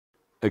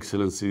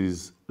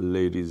Excellencies,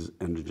 ladies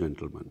and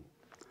gentlemen,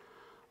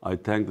 I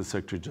thank the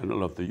Secretary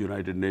General of the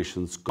United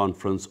Nations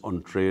Conference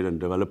on Trade and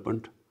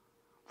Development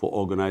for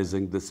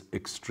organizing this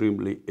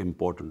extremely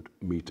important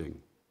meeting.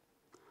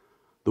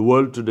 The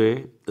world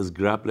today is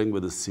grappling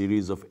with a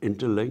series of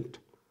interlinked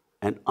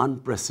and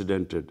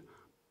unprecedented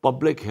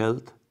public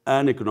health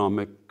and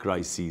economic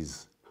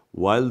crises.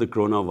 While the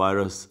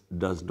coronavirus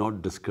does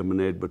not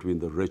discriminate between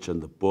the rich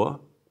and the poor,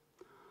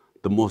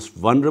 the most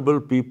vulnerable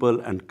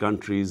people and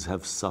countries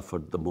have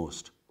suffered the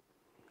most.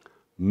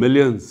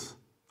 Millions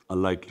are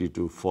likely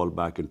to fall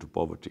back into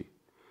poverty.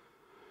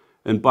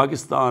 In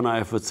Pakistan, our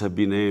efforts have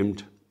been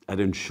aimed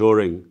at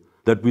ensuring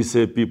that we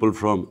save people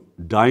from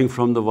dying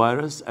from the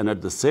virus and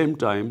at the same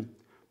time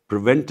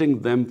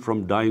preventing them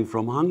from dying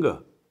from hunger.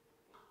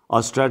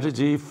 Our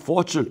strategy,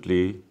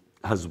 fortunately,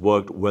 has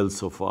worked well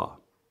so far.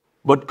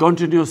 But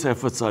continuous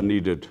efforts are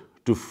needed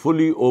to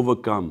fully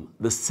overcome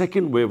the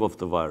second wave of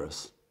the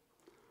virus,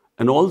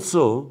 and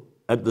also,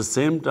 at the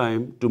same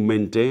time, to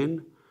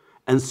maintain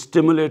and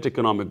stimulate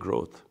economic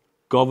growth.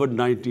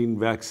 COVID-19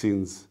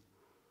 vaccines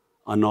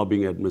are now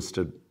being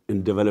administered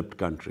in developed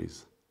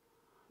countries,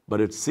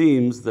 but it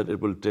seems that it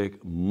will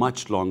take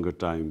much longer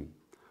time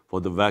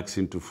for the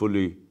vaccine to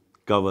fully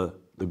cover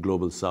the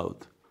global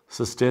south.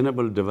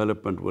 Sustainable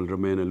development will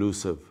remain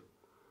elusive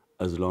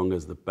as long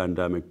as the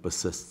pandemic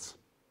persists.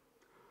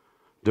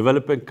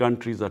 Developing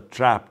countries are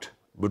trapped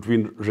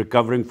between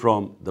recovering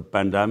from the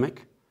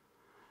pandemic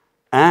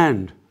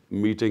and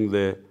meeting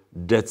their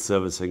debt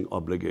servicing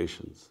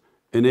obligations.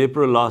 In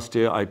April last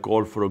year, I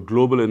called for a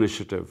global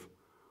initiative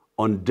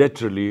on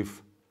debt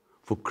relief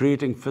for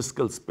creating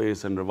fiscal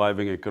space and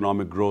reviving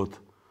economic growth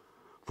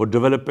for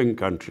developing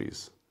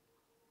countries.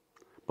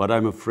 But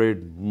I'm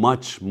afraid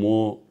much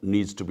more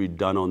needs to be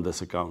done on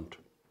this account.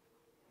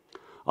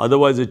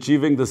 Otherwise,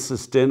 achieving the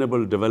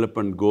sustainable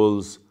development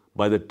goals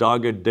by the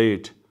target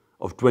date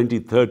of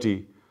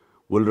 2030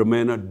 will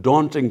remain a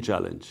daunting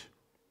challenge.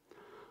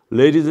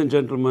 Ladies and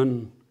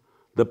gentlemen,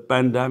 the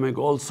pandemic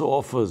also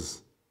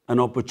offers an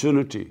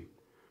opportunity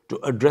to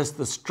address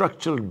the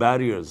structural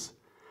barriers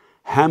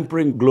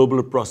hampering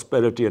global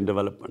prosperity and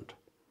development.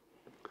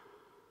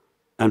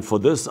 And for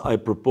this, I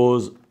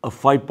propose a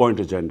 5-point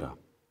agenda.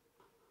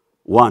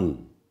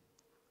 1.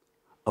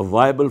 A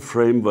viable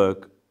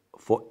framework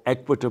for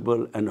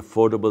equitable and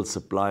affordable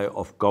supply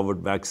of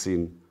COVID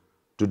vaccine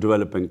to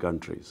developing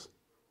countries.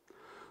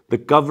 The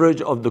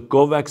coverage of the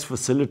COVAX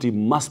facility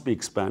must be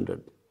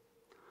expanded.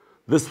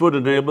 This would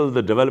enable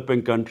the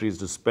developing countries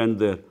to spend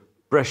their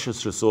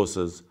precious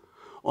resources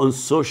on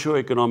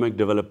socio-economic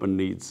development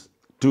needs.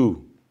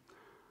 2.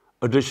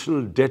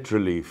 Additional debt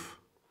relief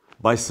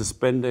by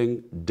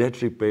suspending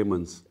debt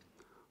repayments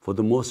for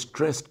the most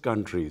stressed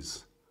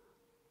countries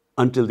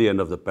until the end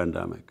of the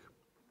pandemic,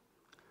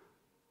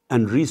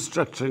 and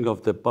restructuring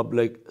of the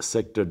public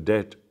sector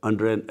debt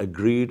under an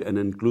agreed and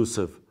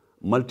inclusive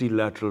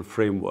multilateral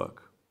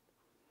framework,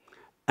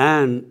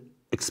 and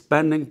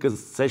expanding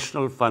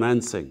concessional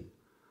financing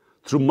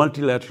through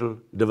multilateral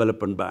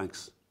development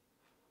banks.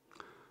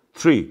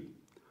 3.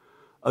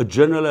 A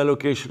general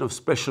allocation of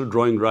special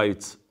drawing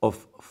rights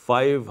of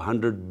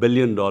 $500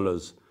 billion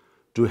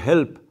to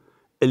help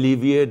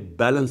alleviate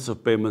balance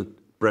of payment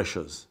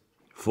pressures.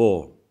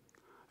 4.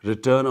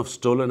 Return of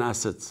stolen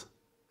assets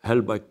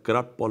held by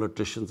corrupt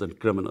politicians and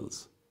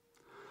criminals.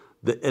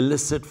 The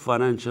illicit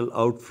financial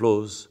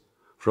outflows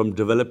from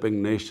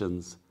developing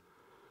nations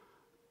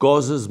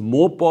causes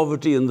more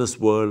poverty in this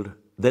world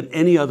than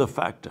any other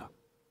factor.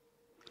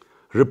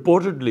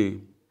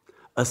 Reportedly,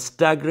 a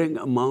staggering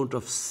amount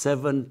of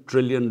 $7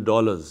 trillion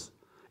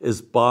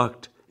is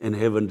parked in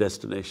haven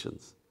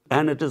destinations.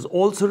 And it is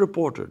also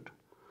reported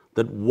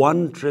that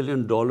 $1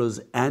 trillion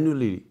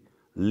annually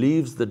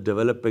leaves the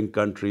developing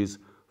countries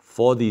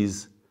for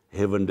these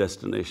haven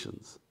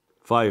destinations.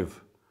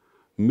 5.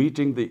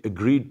 Meeting the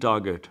agreed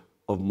target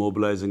of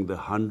mobilizing the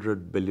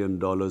 $100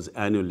 billion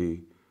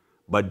annually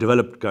by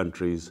developed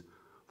countries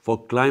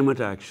for climate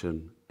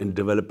action in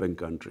developing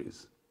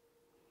countries.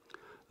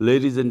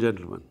 Ladies and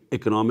gentlemen,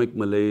 economic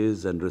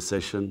malaise and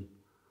recession,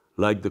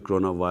 like the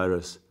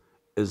coronavirus,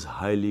 is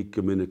highly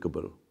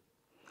communicable.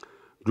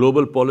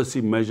 Global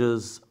policy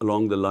measures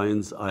along the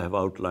lines I have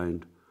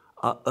outlined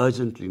are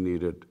urgently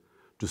needed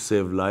to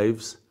save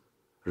lives,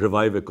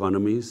 revive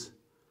economies,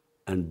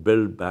 and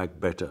build back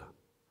better.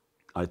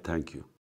 I thank you.